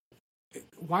like,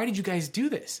 why did you guys do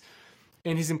this?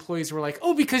 And his employees were like,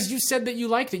 oh, because you said that you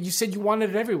liked it. You said you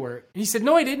wanted it everywhere. And he said,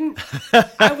 no, I didn't.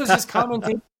 I was just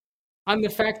commenting on the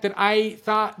fact that I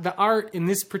thought the art in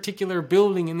this particular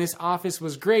building, in this office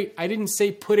was great. I didn't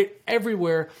say put it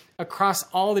everywhere across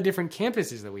all the different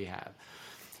campuses that we have.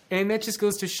 And that just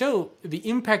goes to show the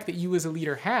impact that you as a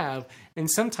leader have,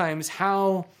 and sometimes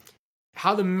how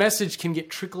the message can get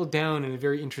trickled down in a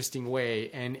very interesting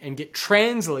way and get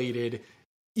translated,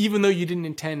 even though you didn't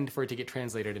intend for it to get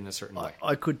translated in a certain way.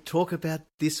 I could talk about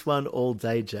this one all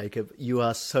day, Jacob. You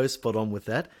are so spot on with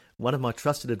that. One of my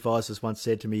trusted advisors once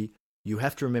said to me, you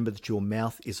have to remember that your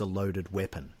mouth is a loaded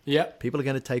weapon. Yep. People are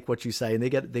going to take what you say and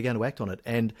they're going to act on it.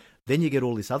 And then you get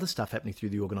all this other stuff happening through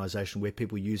the organisation where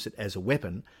people use it as a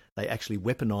weapon. They actually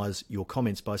weaponise your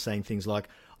comments by saying things like,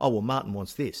 oh, well, Martin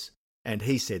wants this, and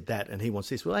he said that, and he wants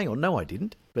this. Well, hang on, no, I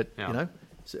didn't. But, you know,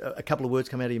 a couple of words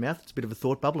come out of your mouth, it's a bit of a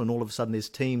thought bubble, and all of a sudden there's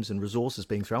teams and resources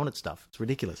being thrown at stuff. It's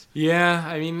ridiculous. Yeah,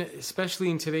 I mean, especially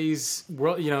in today's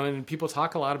world, you know, and people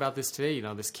talk a lot about this today, you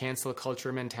know, this cancel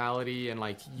culture mentality, and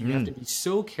like you have to be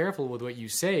so careful with what you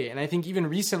say. And I think even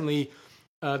recently,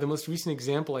 the most recent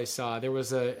example I saw, there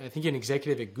was I think an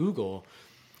executive at Google.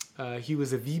 He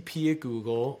was a VP at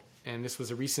Google, and this was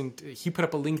he put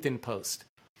up a LinkedIn post.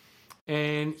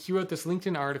 And he wrote this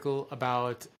LinkedIn article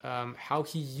about how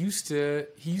he used to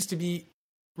be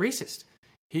racist.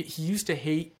 He used to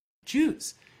hate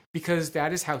Jews because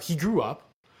that is how he grew up.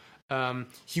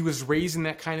 He was raised in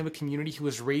that kind of a community. He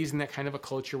was raised in that kind of a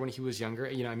culture when he was younger.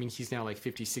 You know, I mean, he's now like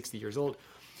 50, 60 years old.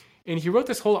 And he wrote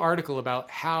this whole article about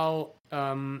how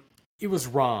it was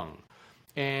wrong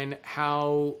and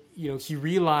how, you know, he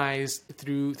realized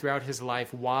throughout his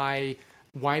life why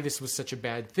this was such a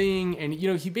bad thing. And, you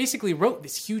know, he basically wrote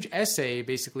this huge essay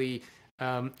basically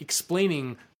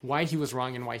explaining why he was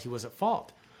wrong and why he was at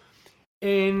fault.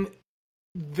 And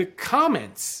the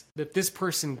comments that this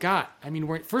person got, I mean,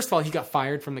 first of all, he got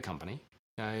fired from the company.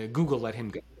 Google let him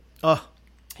go. Oh.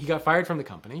 He got fired from the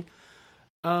company.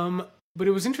 But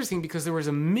it was interesting because there was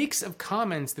a mix of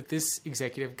comments that this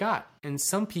executive got. And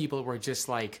some people were just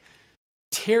like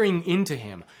tearing into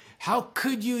him. How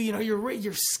could you, you know,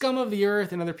 you're scum of the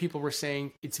earth. And other people were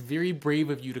saying, it's very brave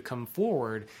of you to come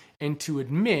forward and to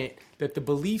admit that the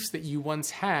beliefs that you once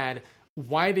had,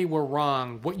 why they were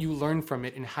wrong, what you learned from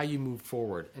it, and how you move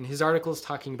forward. And his article is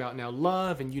talking about now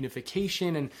love and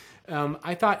unification. And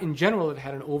I thought in general it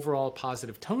had an overall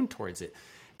positive tone towards it.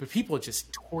 But people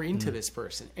just tore into this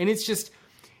person. And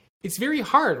it's very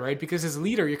hard, right? Because as a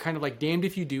leader, you're kind of like damned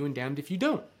if you do and damned if you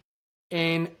don't.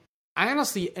 And I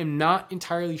honestly am not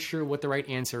entirely sure what the right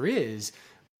answer is,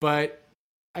 but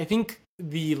I think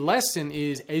the lesson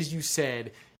is, as you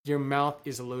said, your mouth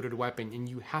is a loaded weapon, and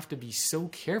you have to be so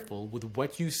careful with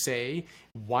what you say,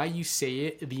 why you say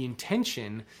it, the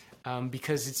intention,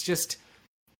 because it's just,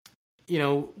 you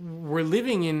know, we're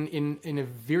living in a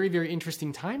very, very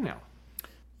interesting time now.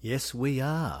 Yes, we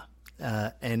are.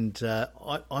 I'm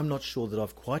not sure that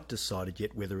I've quite decided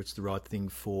yet whether it's the right thing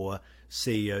for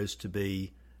CEOs to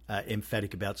be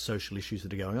emphatic about social issues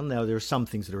that are going on. Now, there are some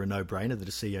things that are a no-brainer that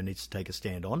a CEO needs to take a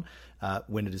stand on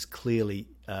when it is clearly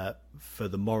for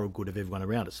the moral good of everyone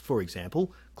around us. For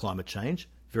example, climate change.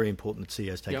 Very important that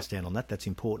CEOs take a stand on that. That's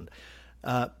important.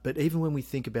 But even when we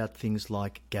think about things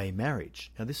like gay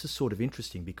marriage, now this is sort of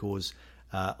interesting because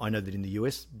I know that in the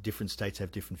US, different states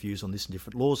have different views on this and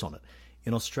different laws on it.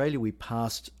 In Australia, we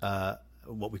passed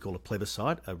what we call a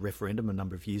plebiscite, a referendum a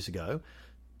number of years ago,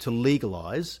 to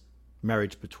legalise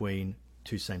marriage between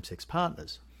two same-sex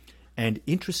partners. And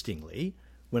interestingly,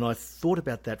 when I thought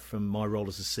about that from my role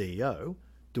as a CEO,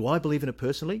 do I believe in it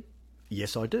personally?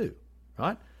 Yes, I do,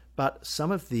 right? But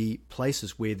some of the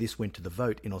places where this went to the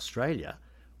vote in Australia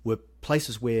were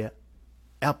places where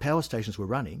our power stations were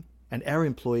running and our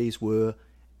employees were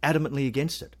adamantly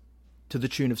against it, to the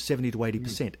tune of 70 to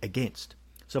 80% against.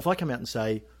 So if I come out and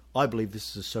say, I believe this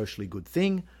is a socially good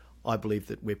thing, I believe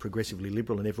that we're progressively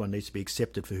liberal and everyone needs to be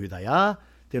accepted for who they are,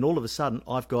 then all of a sudden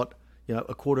I've got, you know,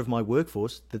 a quarter of my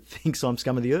workforce that thinks I'm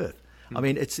scum of the earth. I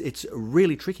mean, it's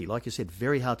really tricky. Like you said,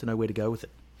 very hard to know where to go with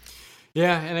it.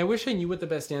 Yeah, and I wish I knew what the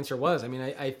best answer was. I mean,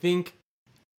 I think,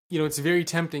 you know, it's very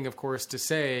tempting, of course, to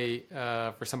say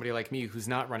for somebody like me who's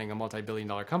not running a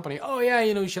multi-billion-dollar company, oh yeah,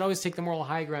 you know, you should always take the moral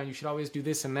high ground. You should always do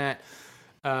this and that.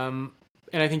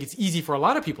 And I think it's easy for a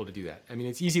lot of people to do that. I mean,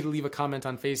 it's easy to leave a comment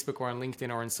on Facebook or on LinkedIn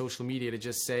or on social media to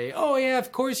just say, oh yeah,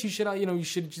 of course you should, you know, you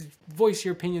should just voice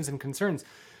your opinions and concerns.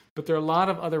 But there are a lot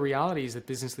of other realities that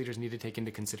business leaders need to take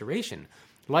into consideration,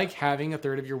 like having a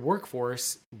third of your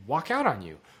workforce walk out on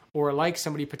you, or like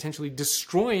somebody potentially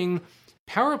destroying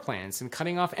power plants and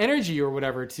cutting off energy or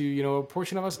whatever to, you know, a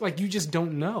portion of us. Like, you just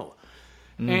don't know.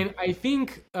 And I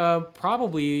think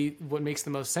probably what makes the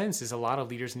most sense is a lot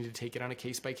of leaders need to take it on a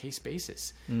case-by-case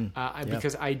basis.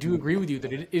 Because I do agree with you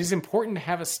that it is important to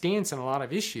have a stance on a lot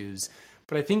of issues.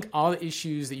 But I think all the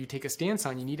issues that you take a stance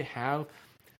on, you need to have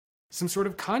some sort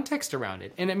of context around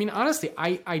it. And I mean, honestly,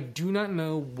 I do not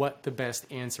know what the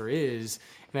best answer is.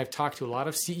 And I've talked to a lot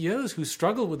of CEOs who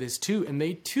struggle with this too. And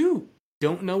they too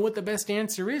don't know what the best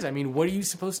answer is. I mean, what are you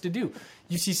supposed to do?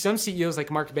 You see some CEOs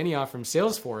like Mark Benioff from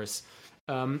Salesforce.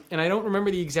 And I don't remember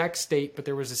the exact state, but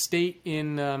there was a state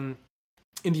in the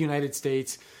United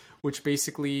States which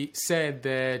basically said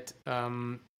that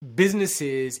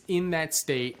businesses in that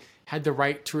state had the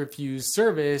right to refuse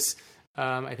service,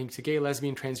 I think to gay,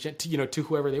 lesbian, transgender, you know, to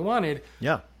whoever they wanted.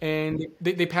 Yeah. And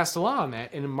they passed a law on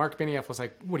that. And Mark Benioff was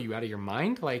like, what, are you out of your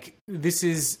mind? Like, this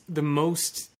is the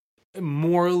most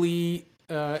morally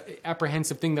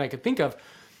apprehensive thing that I could think of.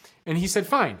 And he said,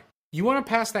 fine, you want to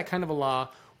pass that kind of a law,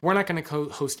 we're not going to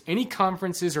host any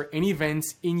conferences or any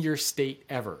events in your state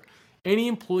ever. Any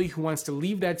employee who wants to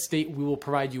leave that state, we will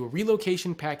provide you a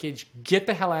relocation package. Get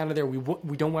the hell out of there.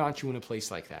 We don't want you in a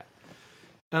place like that.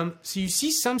 So you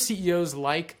see some CEOs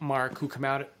like Mark who come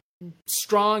out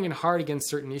strong and hard against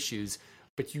certain issues,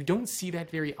 but you don't see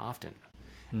that very often.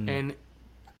 And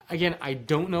again, I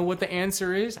don't know what the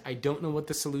answer is. I don't know what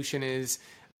the solution is.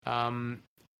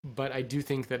 But I do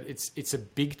think that it's a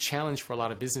big challenge for a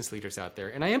lot of business leaders out there.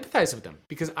 And I empathize with them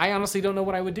because I honestly don't know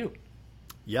what I would do.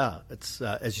 Yeah, it's,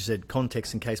 as you said,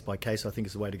 context and case by case, I think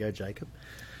is the way to go, Jacob.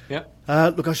 Yeah.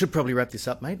 Look, I should probably wrap this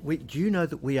up, mate. Do you know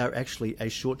that we are actually a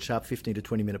short, sharp 15 to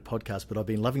 20-minute podcast, but I've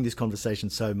been loving this conversation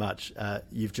so much.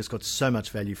 You've just got so much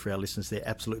value for our listeners. They're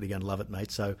absolutely going to love it, mate.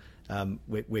 So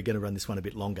we're going to run this one a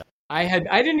bit longer. I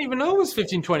didn't even know it was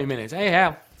 15, 20 minutes. I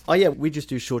have. Oh, yeah, we just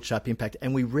do short, sharp impact,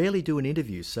 and we rarely do an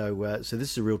interview. So this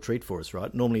is a real treat for us,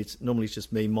 right? Normally it's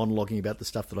just me monologuing about the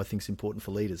stuff that I think is important for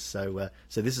leaders. So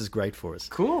this is great for us.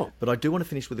 Cool. But I do want to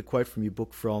finish with a quote from your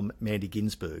book from Mandy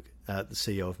Ginsberg, the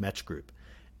CEO of Match Group.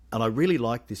 And I really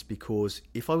like this because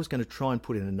if I was going to try and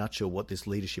put in a nutshell what this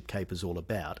leadership cape is all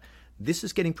about, this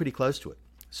is getting pretty close to it.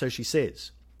 So she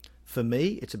says, for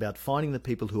me, it's about finding the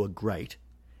people who are great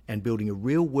and building a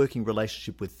real working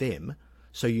relationship with them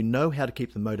so you know how to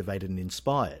keep them motivated and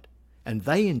inspired. And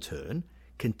they, in turn,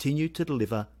 continue to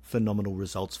deliver phenomenal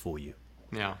results for you.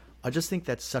 Yeah. I just think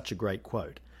that's such a great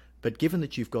quote. But given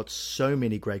that you've got so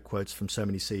many great quotes from so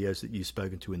many CEOs that you've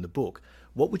spoken to in the book,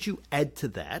 what would you add to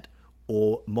that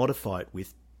or modify it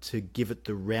with to give it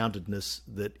the roundedness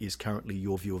that is currently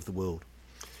your view of the world?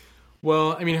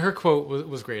 Well, I mean, her quote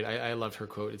was great. I loved her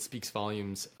quote. It speaks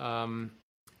volumes.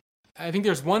 I think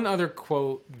there's one other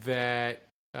quote that,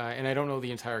 and I don't know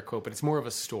the entire quote, but it's more of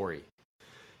a story.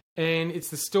 And it's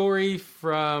the story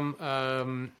from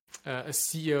a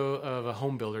CEO of a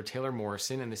home builder, Taylor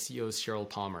Morrison, and the CEO is Sheryl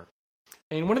Palmer.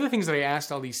 And one of the things that I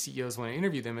asked all these CEOs when I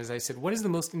interviewed them is I said, what is the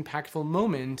most impactful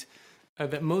moment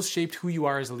that most shaped who you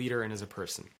are as a leader and as a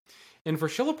person? And for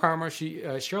Sheryl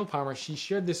Palmer, she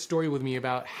shared this story with me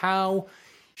about how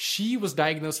she was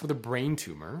diagnosed with a brain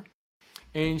tumor.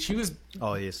 And she was...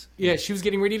 Oh, yes. Yeah, she was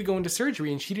getting ready to go into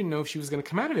surgery, and she didn't know if she was going to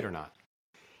come out of it or not.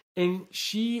 And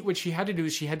what she had to do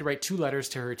is she had to write 2 letters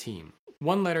to her team.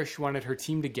 One letter she wanted her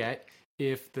team to get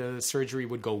if the surgery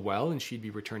would go well and she'd be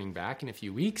returning back in a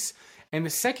few weeks. And the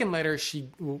second letter she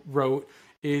wrote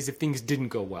is if things didn't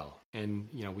go well. And,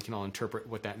 you know, we can all interpret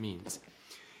what that means.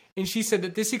 And she said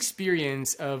that this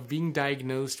experience of being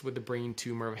diagnosed with a brain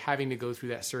tumor, of having to go through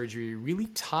that surgery, really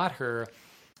taught her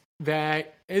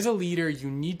that as a leader, you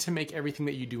need to make everything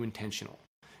that you do intentional.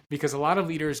 Because a lot of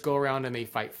leaders go around and they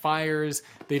fight fires.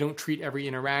 They don't treat every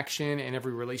interaction and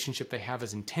every relationship they have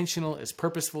as intentional, as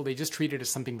purposeful. They just treat it as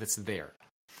something that's there.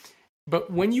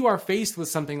 But when you are faced with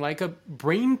something like a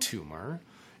brain tumor,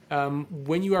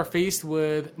 when you are faced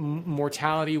with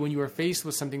mortality, when you are faced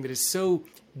with something that is so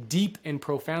deep and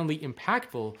profoundly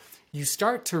impactful, you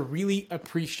start to really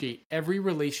appreciate every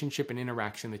relationship and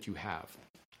interaction that you have.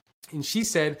 And she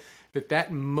said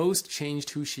that most changed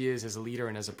who she is as a leader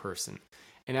and as a person.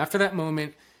 And after that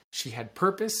moment, she had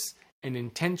purpose and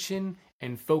intention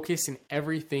and focus in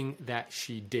everything that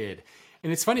she did.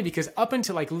 And it's funny because up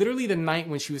until like literally the night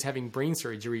when she was having brain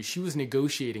surgery, she was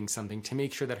negotiating something to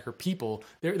make sure that her people,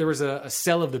 there was a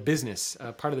sell of the business,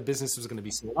 part of the business was going to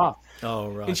be sold off. Oh,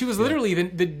 right. And she was literally,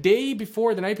 the night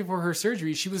before her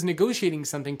surgery, she was negotiating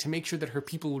something to make sure that her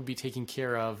people would be taken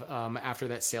care of after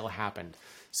that sale happened.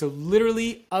 So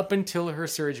literally up until her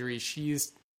surgery,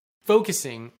 she's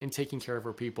focusing and taking care of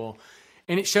her people.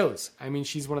 And it shows. I mean,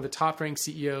 she's one of the top-ranked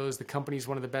CEOs. The company's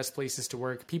one of the best places to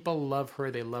work. People love her.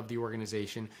 They love the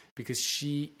organization because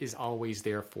she is always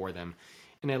there for them.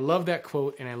 And I love that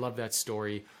quote, and I love that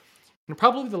story. And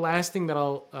probably the last thing that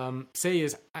I'll say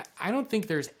is I don't think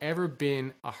there's ever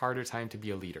been a harder time to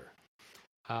be a leader.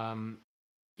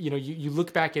 You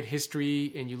look back at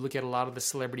history and you look at a lot of the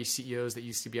celebrity CEOs that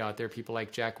used to be out there, people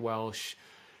like Jack Welch.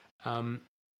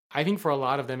 I think for a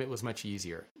lot of them, it was much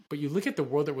easier. But you look at the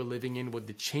world that we're living in with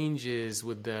the changes,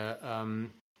 with the,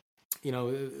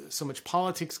 so much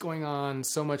politics going on,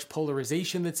 so much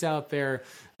polarization that's out there.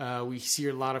 We see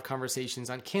a lot of conversations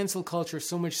on cancel culture,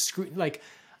 so much scrutiny. Like,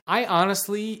 I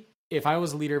honestly, if I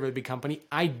was a leader of a big company,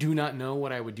 I do not know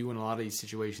what I would do in a lot of these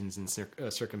situations and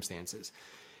circumstances.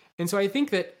 And so I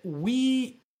think that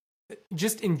we,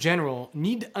 just in general,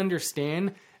 need to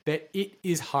understand that it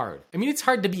is hard. I mean, it's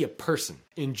hard to be a person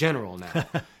in general now.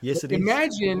 Yes, it is.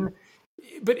 Imagine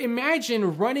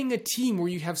running a team where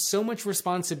you have so much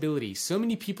responsibility, so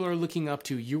many people are looking up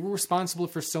to you, you're responsible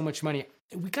for so much money.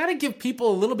 We got to give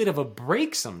people a little bit of a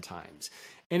break sometimes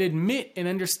and admit and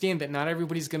understand that not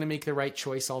everybody's going to make the right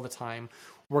choice all the time.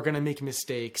 We're going to make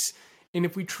mistakes. And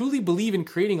if we truly believe in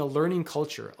creating a learning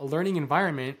culture, a learning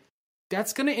environment,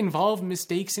 that's going to involve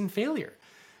mistakes and failure.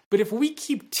 But if we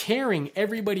keep tearing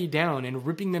everybody down and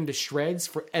ripping them to shreds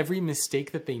for every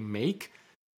mistake that they make,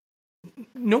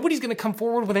 nobody's going to come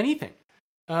forward with anything.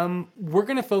 We're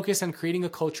going to focus on creating a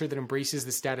culture that embraces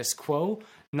the status quo,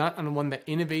 not on one that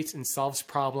innovates and solves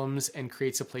problems and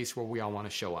creates a place where we all want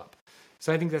to show up.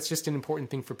 So I think that's just an important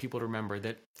thing for people to remember,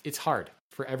 that it's hard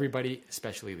for everybody,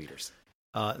 especially leaders.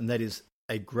 And that is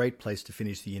a great place to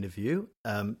finish the interview.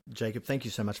 Jacob, thank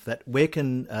you so much for that. Where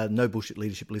can No Bullshit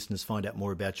Leadership listeners find out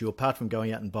more about you, apart from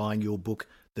going out and buying your book,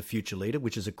 The Future Leader,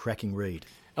 which is a cracking read?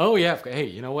 Oh, yeah. Hey,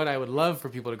 you know what? I would love for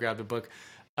people to grab the book.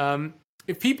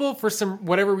 If people, for some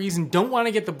whatever reason, don't want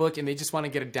to get the book and they just want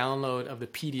to get a download of the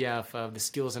PDF of the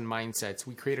skills and mindsets,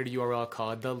 we created a URL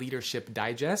called The Leadership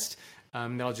Digest.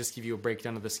 That'll just give you a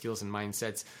breakdown of the skills and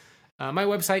mindsets. My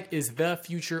website is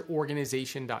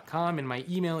thefutureorganization.com, and my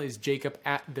email is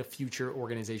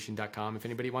jacob@thefutureorganization.com. If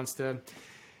anybody wants to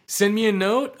send me a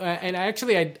note, and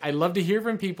I'd love to hear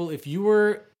from people. If you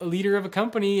were a leader of a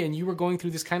company and you were going through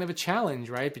this kind of a challenge,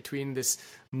 right, between this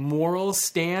moral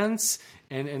stance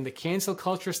and the cancel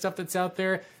culture stuff that's out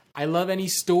there, I love any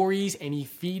stories, any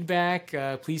feedback.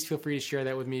 Please feel free to share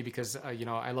that with me because,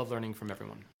 I love learning from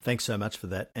everyone. Thanks so much for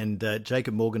that. And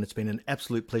Jacob Morgan, it's been an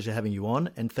absolute pleasure having you on.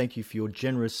 And thank you for your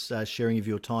generous sharing of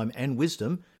your time and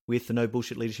wisdom with the No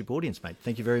Bullshit Leadership audience, mate.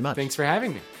 Thank you very much. Thanks for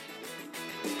having me.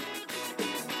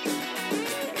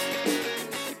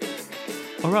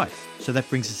 All right. So that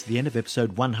brings us to the end of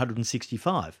episode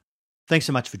 165. Thanks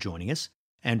so much for joining us.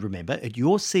 And remember, at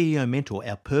Your CEO Mentor,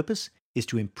 our purpose is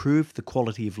to improve the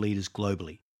quality of leaders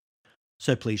globally.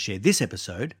 So please share this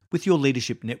episode with your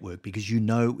leadership network because you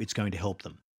know it's going to help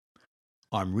them.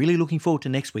 I'm really looking forward to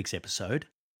next week's episode.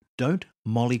 Don't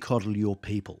mollycoddle your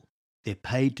people. They're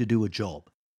paid to do a job.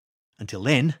 Until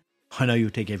then, I know you'll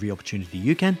take every opportunity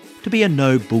you can to be a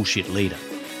no bullshit leader.